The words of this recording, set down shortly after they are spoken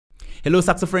Hello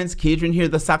Saxo friends, Kadrian here,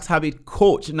 the Sax Habit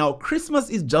Coach. Now Christmas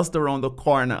is just around the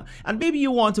corner and maybe you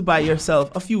want to buy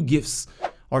yourself a few gifts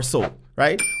or so,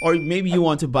 right? Or maybe you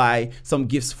want to buy some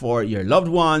gifts for your loved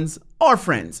ones or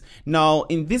friends. Now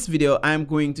in this video, I'm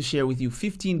going to share with you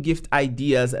 15 gift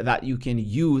ideas that you can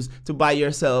use to buy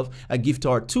yourself a gift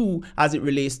or two as it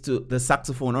relates to the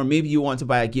saxophone. Or maybe you want to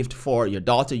buy a gift for your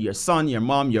daughter, your son, your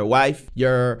mom, your wife,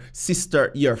 your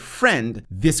sister, your friend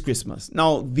this Christmas.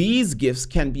 Now these gifts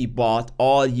can be bought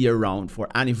all year round for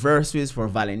anniversaries, for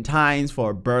Valentine's,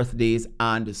 for birthdays,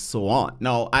 and so on.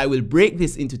 Now I will break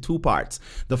this into two parts.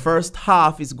 The first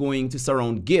half is going to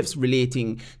surround gifts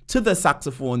relating to the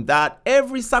saxophone that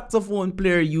every saxophone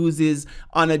player uses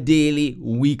on a daily,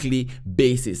 weekly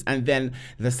basis. And then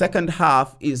the second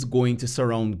half is going to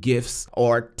surround gifts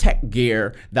or tech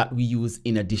gear that we use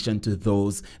in addition to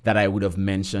those that I would have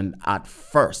mentioned at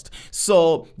first.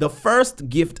 So the first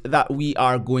gift that we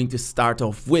are going to start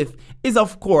off with is,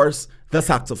 of course, the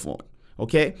saxophone.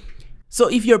 Okay. So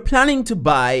if you're planning to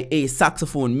buy a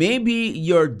saxophone, maybe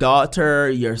your daughter,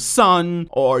 your son,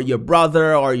 or your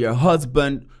brother, or your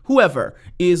husband, whoever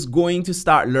is going to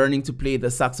start learning to play the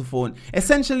saxophone,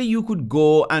 essentially you could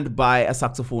go and buy a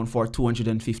saxophone for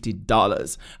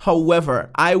 $250. However,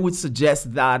 I would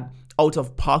suggest that out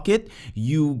of pocket,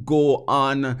 you go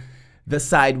on the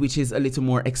side which is a little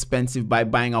more expensive by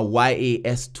buying a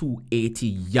YAS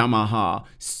 280 Yamaha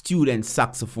student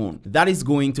saxophone. That is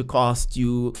going to cost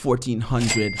you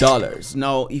 $1,400.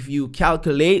 Now, if you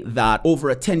calculate that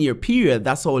over a 10-year period,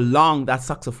 that's how long that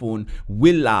saxophone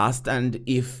will last. And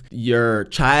if your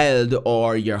child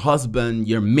or your husband,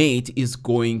 your mate is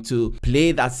going to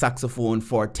play that saxophone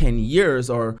for 10 years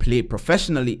or play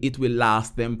professionally, it will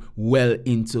last them well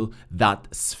into that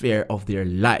sphere of their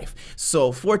life.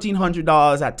 So $1,400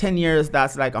 at 10 years,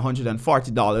 that's like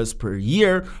 $140 per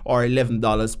year or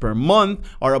 $11 per month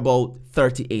or about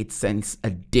 38 cents a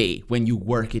day when you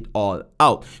work it all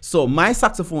out. So my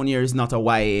saxophone here is not a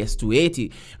YAS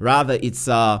 280, rather it's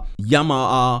a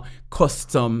Yamaha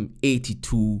Custom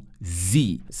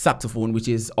 82Z saxophone, which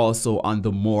is also on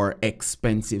the more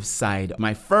expensive side.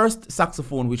 My first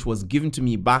saxophone, which was given to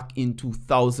me back in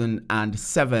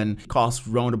 2007, cost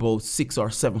around about $600 or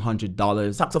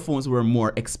 $700. Saxophones were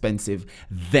more expensive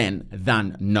then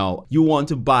than now. You want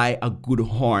to buy a good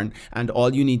horn and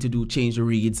all you need to do, change the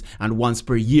reeds, and once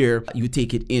per year you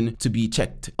take it in to be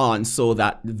checked on so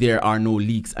that there are no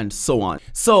leaks and so on.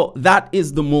 So that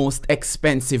is the most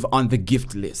expensive on the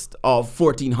gift list of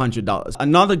 $1,400.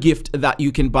 Another gift that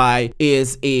you can buy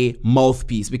is a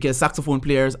mouthpiece, because saxophone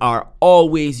players are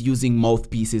always using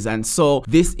mouthpieces, and so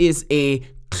this is a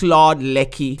Claude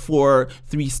Leckie for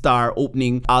 3-star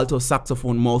opening alto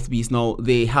saxophone mouthpiece. Now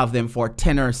they have them for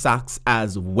tenor sax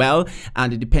as well,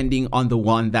 and depending on the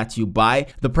one that you buy,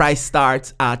 the price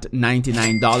starts at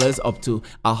 $99 up to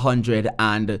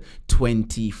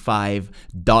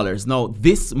 $125. Now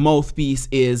this mouthpiece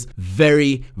is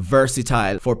very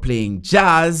versatile for playing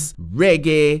jazz,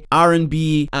 reggae,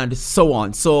 R&B, and so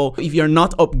on. So if you're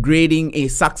not upgrading a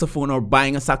saxophone or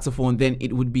buying a saxophone, then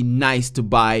it would be nice to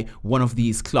buy one of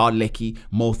these Claude Leckie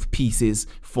mouthpieces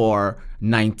for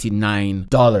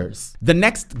 $99. The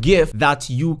next gift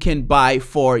that you can buy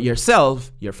for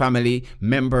yourself, your family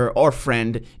member, or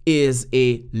friend is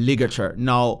a ligature.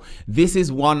 Now, this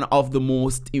is one of the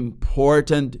most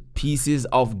important pieces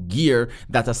of gear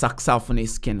that a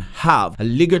saxophonist can have. A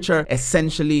ligature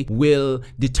essentially will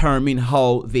determine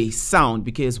how they sound,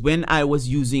 because when I was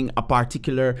using a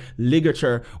particular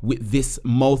ligature with this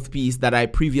mouthpiece that I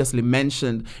previously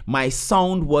mentioned, my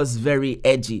sound was very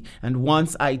edgy, and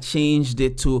once I changed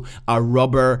it to a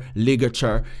rubber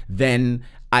ligature, then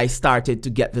I started to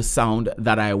get the sound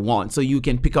that I want. So you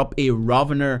can pick up a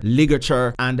Rovner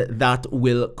ligature and that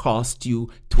will cost you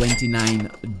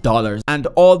 $29. And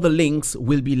all the links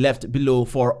will be left below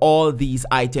for all these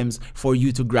items for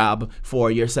you to grab for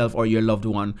yourself or your loved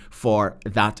one for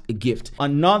that gift.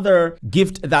 Another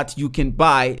gift that you can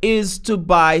buy is to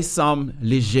buy some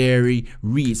Legere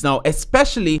reeds. Now,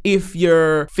 especially if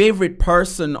your favorite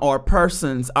person or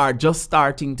persons are just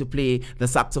starting to play the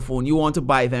saxophone, you want to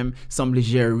buy them some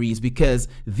Legere reeds, because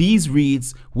these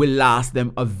reeds will last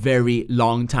them a very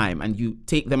long time, and you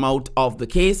take them out of the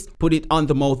case, put it on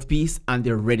the mouthpiece, and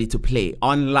they're ready to play,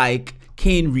 unlike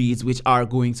cane reeds, which are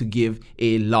going to give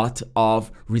a lot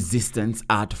of resistance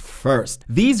at first.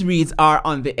 These reeds are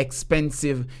on the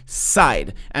expensive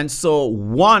side, and so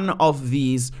one of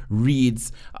these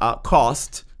reeds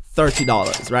cost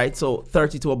 $30, right? So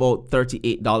 $30 to about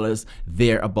 $38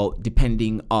 thereabout,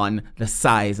 depending on the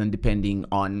size and depending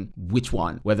on which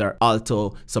one, whether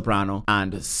alto, soprano,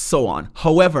 and so on.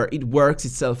 However, it works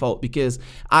itself out because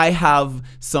I have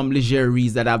some Leger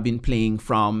reeds that I've been playing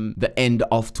from the end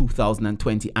of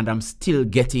 2020, and I'm still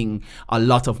getting a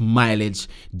lot of mileage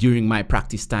during my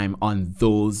practice time on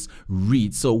those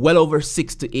reeds. So well over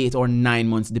 6 to 8 or 9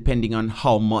 months, depending on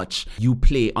how much you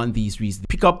play on these reeds.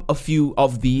 Pick up a few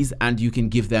of these and you can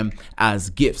give them as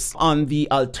gifts. On the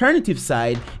alternative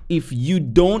side, if you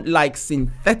don't like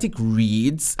synthetic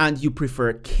reeds and you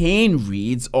prefer cane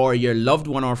reeds, or your loved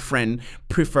one or friend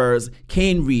prefers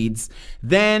cane reeds,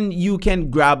 then you can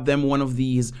grab them one of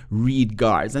these reed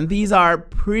guards, and these are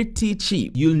pretty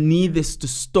cheap. You'll need this to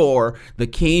store the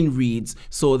cane reeds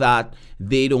so that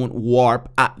they don't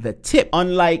warp at the tip.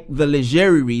 Unlike the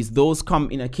Leger reeds, those come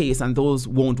in a case and those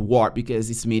won't warp because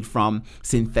it's made from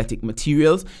synthetic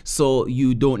materials, so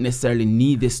you don't necessarily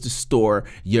need this to store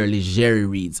your Leger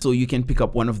reeds. So you can pick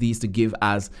up one of these to give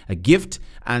as a gift,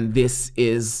 and this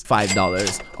is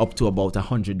 $5 up to about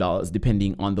 $100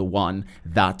 depending on the one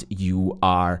that you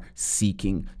are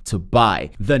seeking to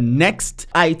buy. The next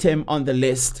item on the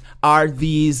list are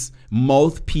these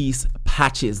mouthpiece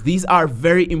patches. These are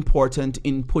very important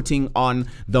in putting on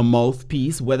the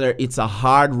mouthpiece, whether it's a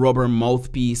hard rubber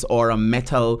mouthpiece or a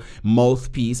metal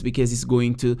mouthpiece, because it's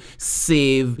going to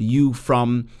save you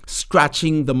from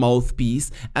scratching the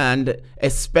mouthpiece. And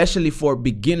especially for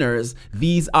beginners,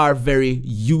 these are very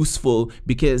useful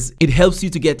because it helps you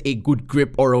to get a good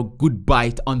grip or a good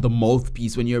bite on the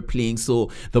mouthpiece when you're playing,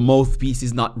 so the mouthpiece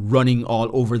is not running all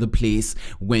over the place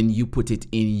when you put it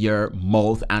in your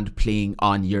mouth and playing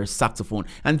on your saxophone.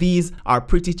 And these are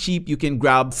pretty cheap. You can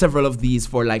grab several of these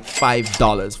for like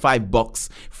 $5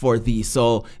 for these.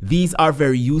 So these are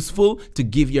very useful to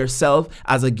give yourself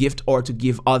as a gift or to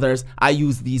give others. I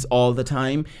use these all the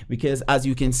time because, as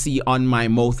you can see on my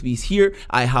mouthpiece here,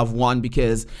 I have one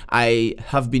because I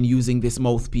have been using this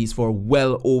mouthpiece for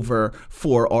well over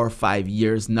 4 or 5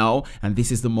 years now, and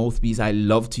this is the mouthpiece I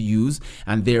love to use,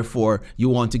 and therefore you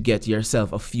want to get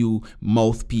yourself a few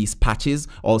mouthpiece patches,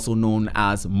 also known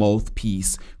as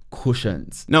mouthpiece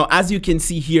cushions. Now, as you can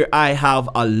see here, I have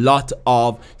a lot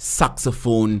of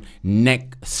Sxaophone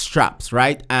neck straps,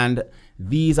 right? And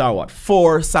these are what,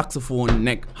 4 Sxaophone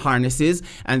neck harnesses,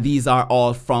 and these are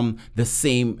all from the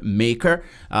same maker.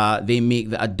 They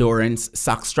make the Adorance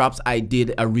sax straps. I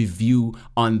did a review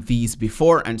on these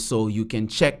before, and so you can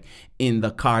check in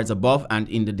the cards above and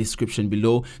in the description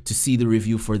below to see the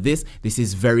review for this. This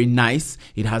is very nice.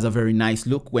 It has a very nice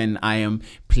look when I am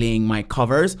playing my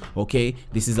covers. Okay,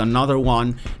 this is another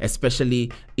one,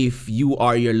 especially if you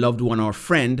or your loved one or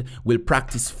friend will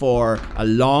practice for a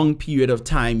long period of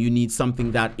time. You need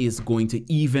something that is going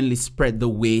to evenly spread the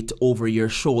weight over your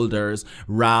shoulders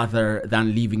rather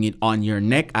than leaving it on your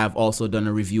neck. I've also done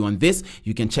a review on this.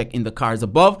 You can check in the cards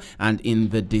above and in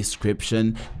the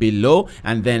description below.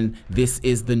 And then this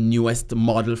is the newest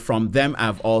model from them.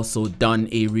 I've also done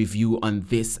a review on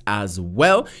this as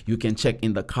well. You can check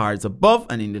in the cards above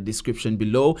and in the description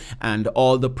below, and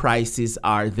all the prices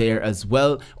are there as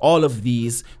well. All of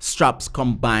these straps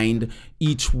combined,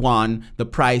 each one, the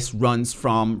price runs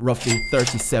from roughly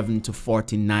 $37 to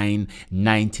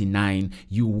 $49.99.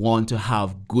 You want to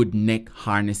have good neck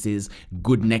harnesses,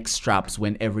 good neck straps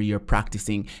whenever you're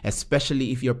practicing,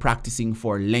 especially if you're practicing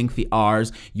for lengthy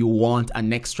hours. You want a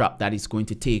neck strap that is going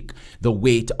to take the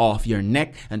weight off your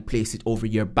neck and place it over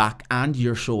your back and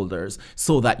your shoulders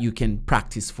so that you can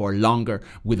practice for longer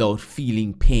without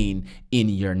feeling pain in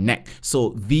your neck.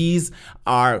 So these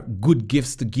are good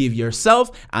gifts to give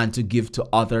yourself and to give to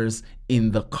others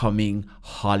in the coming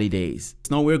holidays.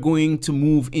 Now we're going to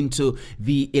move into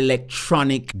the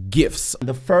electronic gifts.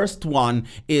 The first one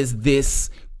is this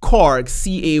Korg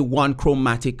CA1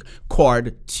 chromatic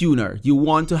chord tuner. You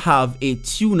want to have a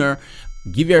tuner.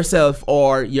 Give yourself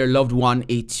or your loved one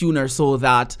a tuner so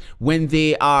that when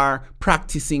they are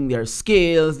practicing their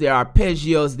scales, their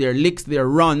arpeggios, their licks, their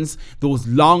runs, those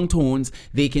long tones,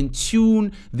 they can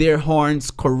tune their horns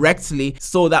correctly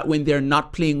so that when they're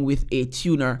not playing with a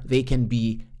tuner, they can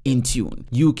be in tune.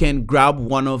 You can grab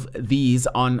one of these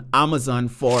on Amazon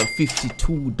for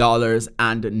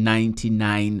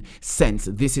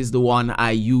 $52.99. This is the one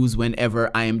I use whenever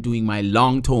I am doing my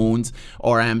long tones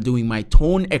or I am doing my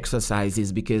tone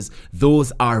exercises, because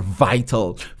those are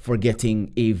vital for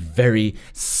getting a very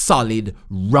solid,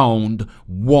 round,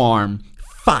 warm,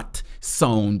 fat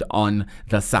sound on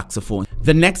the saxophone.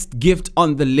 The next gift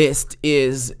on the list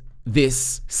is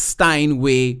this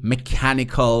Steinway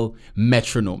mechanical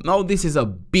metronome. Now, this is a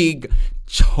big,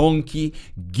 chunky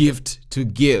gift to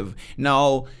give.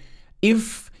 Now,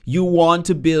 if you want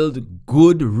to build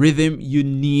good rhythm, you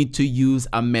need to use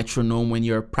a metronome when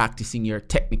you're practicing your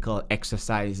technical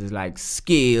exercises like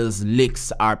scales,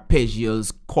 licks,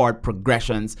 arpeggios, chord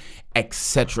progressions,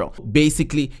 etc.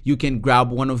 Basically, you can grab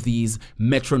one of these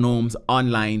metronomes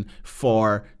online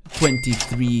for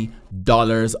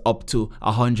 $23 up to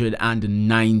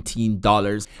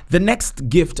 $119. The next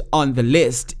gift on the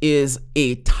list is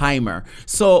a timer.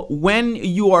 So when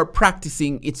you are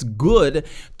practicing, it's good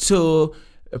to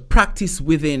practice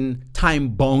within time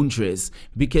boundaries,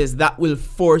 because that will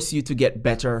force you to get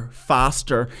better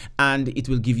faster and it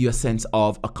will give you a sense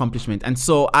of accomplishment. And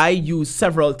so I use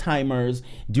several timers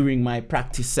during my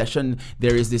practice session.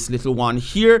 There is this little one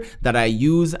here that I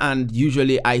use, and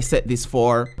usually I set this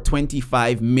for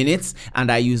 25 minutes,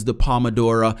 and I use the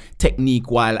Pomodoro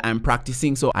technique while I'm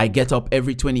practicing. So I get up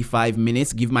every 25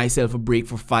 minutes, give myself a break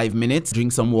for 5 minutes,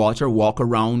 drink some water, walk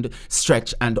around,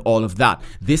 stretch, and all of that.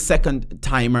 This second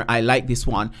timer, I like this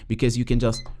one because you can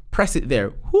just press it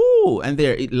there, whoo, and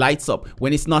there it lights up.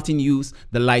 When it's not in use,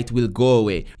 the light will go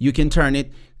away. You can turn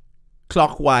it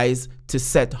clockwise to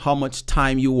set how much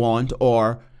time you want,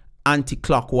 or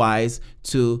anti-clockwise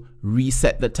to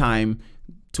reset the time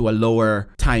to a lower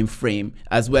time frame.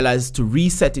 As well as to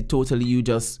reset it totally, you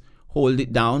just hold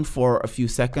it down for a few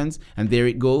seconds and there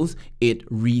it goes, it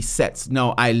resets.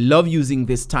 Now, I love using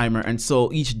this timer, and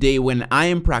so each day when I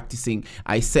am practicing,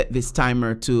 I set this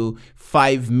timer to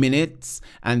 5 minutes,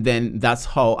 and then that's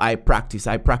how I practice.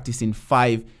 I practice in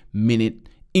 5-minute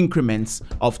increments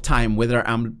of time, whether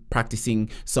I'm practicing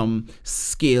some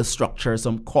scale structure,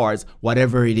 some chords,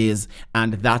 whatever it is,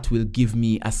 and that will give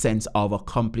me a sense of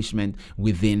accomplishment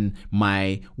within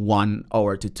my 1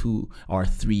 hour to 2 or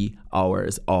 3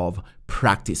 hours of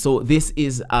practice. So this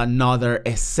is another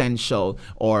essential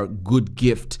or good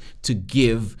gift to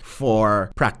give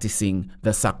for practicing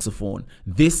the saxophone.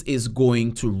 This is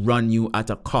going to run you at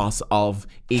a cost of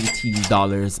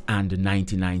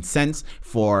 $18.99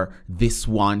 for this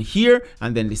one here,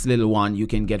 and then this little one you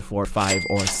can get for $5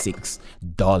 or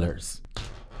 $6.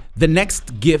 The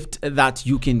next gift that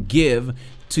you can give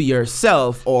to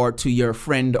yourself or to your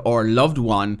friend or loved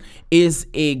one is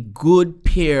a good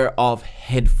pair of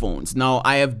headphones. Now,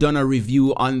 I have done a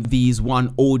review on these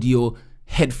One Audio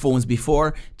headphones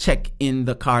before. Check in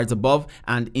the cards above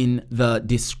and in the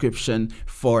description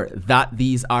for that.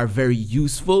 These are very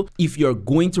useful if you're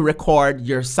going to record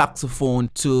your saxophone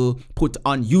to put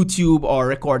on YouTube or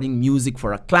recording music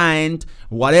for a client.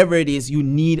 Whatever it is, you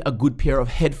need a good pair of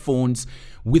headphones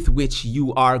with which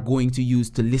you are going to use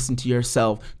to listen to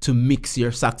yourself, to mix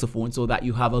your saxophone, so that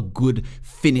you have a good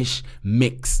finish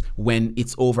mix when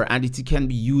it's over. And it can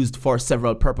be used for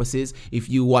several purposes. If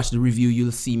you watch the review,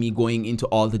 you'll see me going into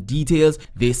all the details.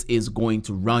 This is going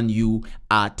to run you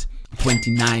at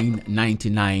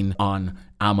 $29.99 on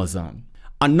Amazon.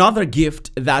 Another gift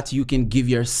that you can give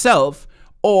yourself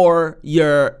or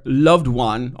your loved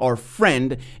one or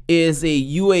friend is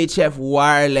a UHF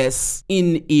wireless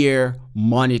in-ear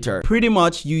monitor. Pretty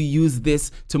much you use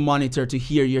this to monitor, to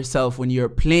hear yourself when you're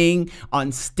playing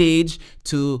on stage,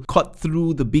 to cut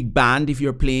through the big band if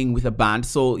you're playing with a band.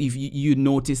 So if you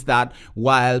notice that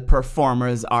while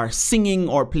performers are singing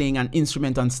or playing an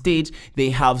instrument on stage, they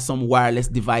have some wireless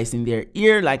device in their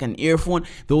ear like an earphone.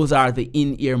 Those are the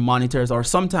in-ear monitors. Or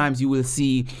sometimes you will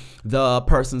see the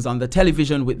persons on the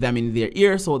television with them in their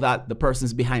ear, so that the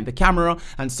persons behind the camera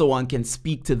and so on can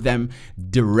speak to them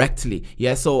directly.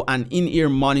 Yeah, so an in-ear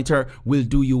monitor will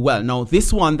do you well. Now,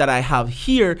 this one that I have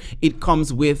here, it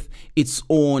comes with its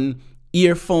own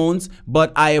earphones,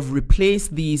 but I have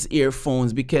replaced these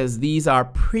earphones because these are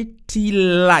pretty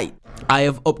light. I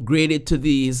have upgraded to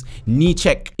these knee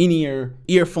check in-ear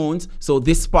earphones. So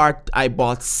this part I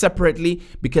bought separately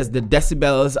because the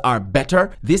decibels are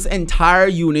better. This entire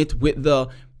unit with the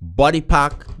body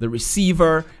pack, the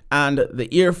receiver, and the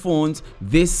earphones,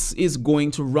 this is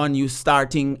going to run you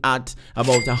starting at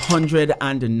about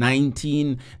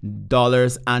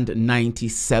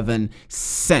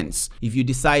 $119.97. If you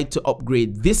decide to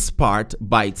upgrade this part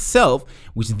by itself,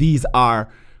 which these are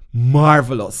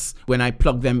marvelous. When I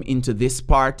plug them into this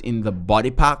part in the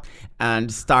body pack and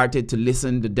started to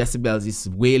listen. The decibels is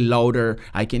way louder.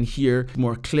 I can hear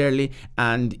more clearly,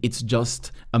 and it's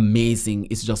just amazing.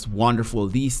 It's just wonderful.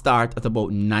 These start at about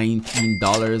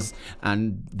 $19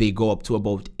 and they go up to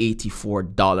about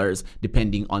 $84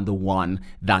 depending on the one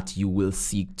that you will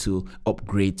seek to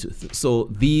upgrade to. So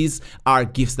these are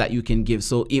gifts that you can give.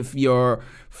 So if your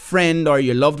friend or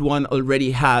your loved one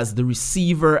already has the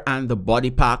receiver and the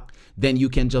body pack, then you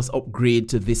can just upgrade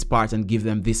to this part and give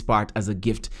them this part as a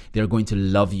gift. They're going to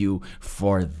love you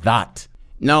for that.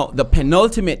 Now, the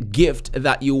penultimate gift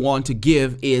that you want to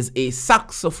give is a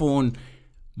saxophone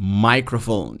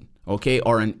microphone, okay,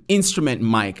 or an instrument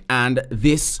mic. And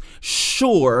this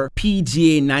Shure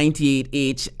PGA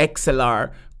 98H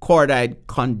XLR cordide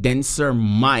condenser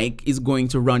mic is going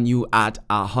to run you at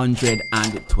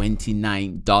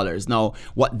 $129. Now,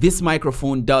 what this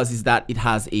microphone does is that it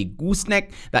has a gooseneck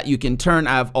that you can turn.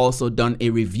 I've also done a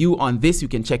review on this. You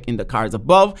can check in the cards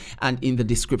above and in the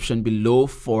description below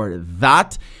for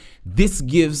that. This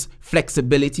gives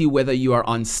flexibility whether you are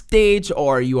on stage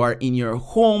or you are in your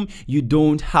home. You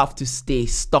don't have to stay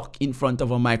stuck in front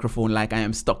of a microphone like I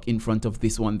am stuck in front of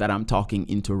this one that I'm talking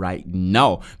into right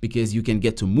now, because you can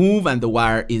get to move and the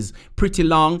wire is pretty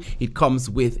long. It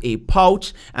comes with a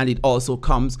pouch and it also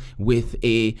comes with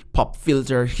a pop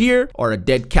filter here, or a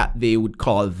dead cat. They would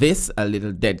call this a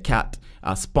little dead cat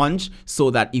sponge,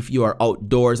 so that if you are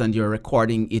outdoors and you're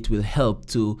recording, it will help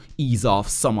to ease off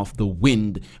some of the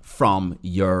wind from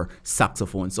your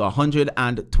saxophone. So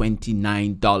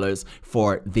 $129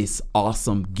 for this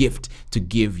awesome gift to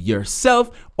give yourself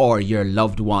or your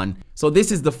loved one. So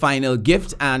this is the final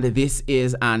gift, and this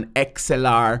is an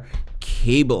XLR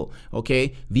cable.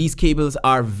 Okay, these cables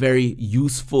are very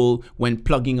useful when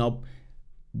plugging up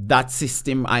that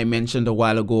system I mentioned a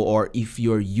while ago, or if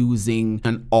you're using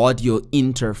an audio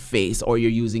interface or you're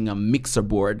using a mixer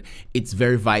board, it's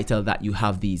very vital that you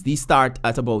have these. These start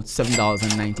at about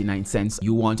 $7.99.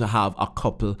 You want to have a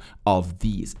couple of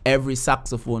these. Every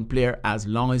saxophone player, as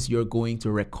long as you're going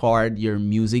to record your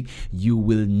music, you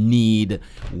will need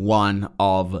one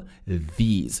of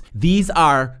these. These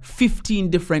are 15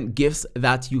 different gifts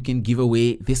that you can give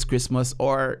away this Christmas,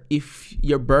 or if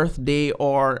your birthday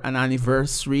or an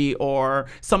anniversary or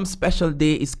some special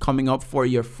day is coming up for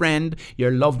your friend,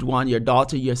 your loved one, your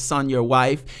daughter, your son, your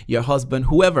wife, your husband,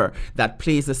 whoever that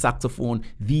plays the saxophone.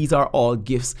 These are all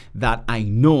gifts that I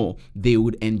know they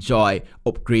would enjoy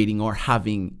upgrading or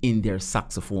having in their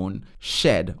saxophone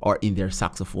shed or in their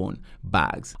saxophone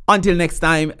bags. Until next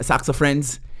time, Saxo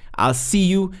friends, I'll see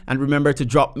you, and remember to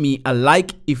drop me a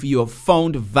like if you have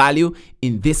found value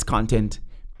in this content.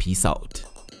 Peace out.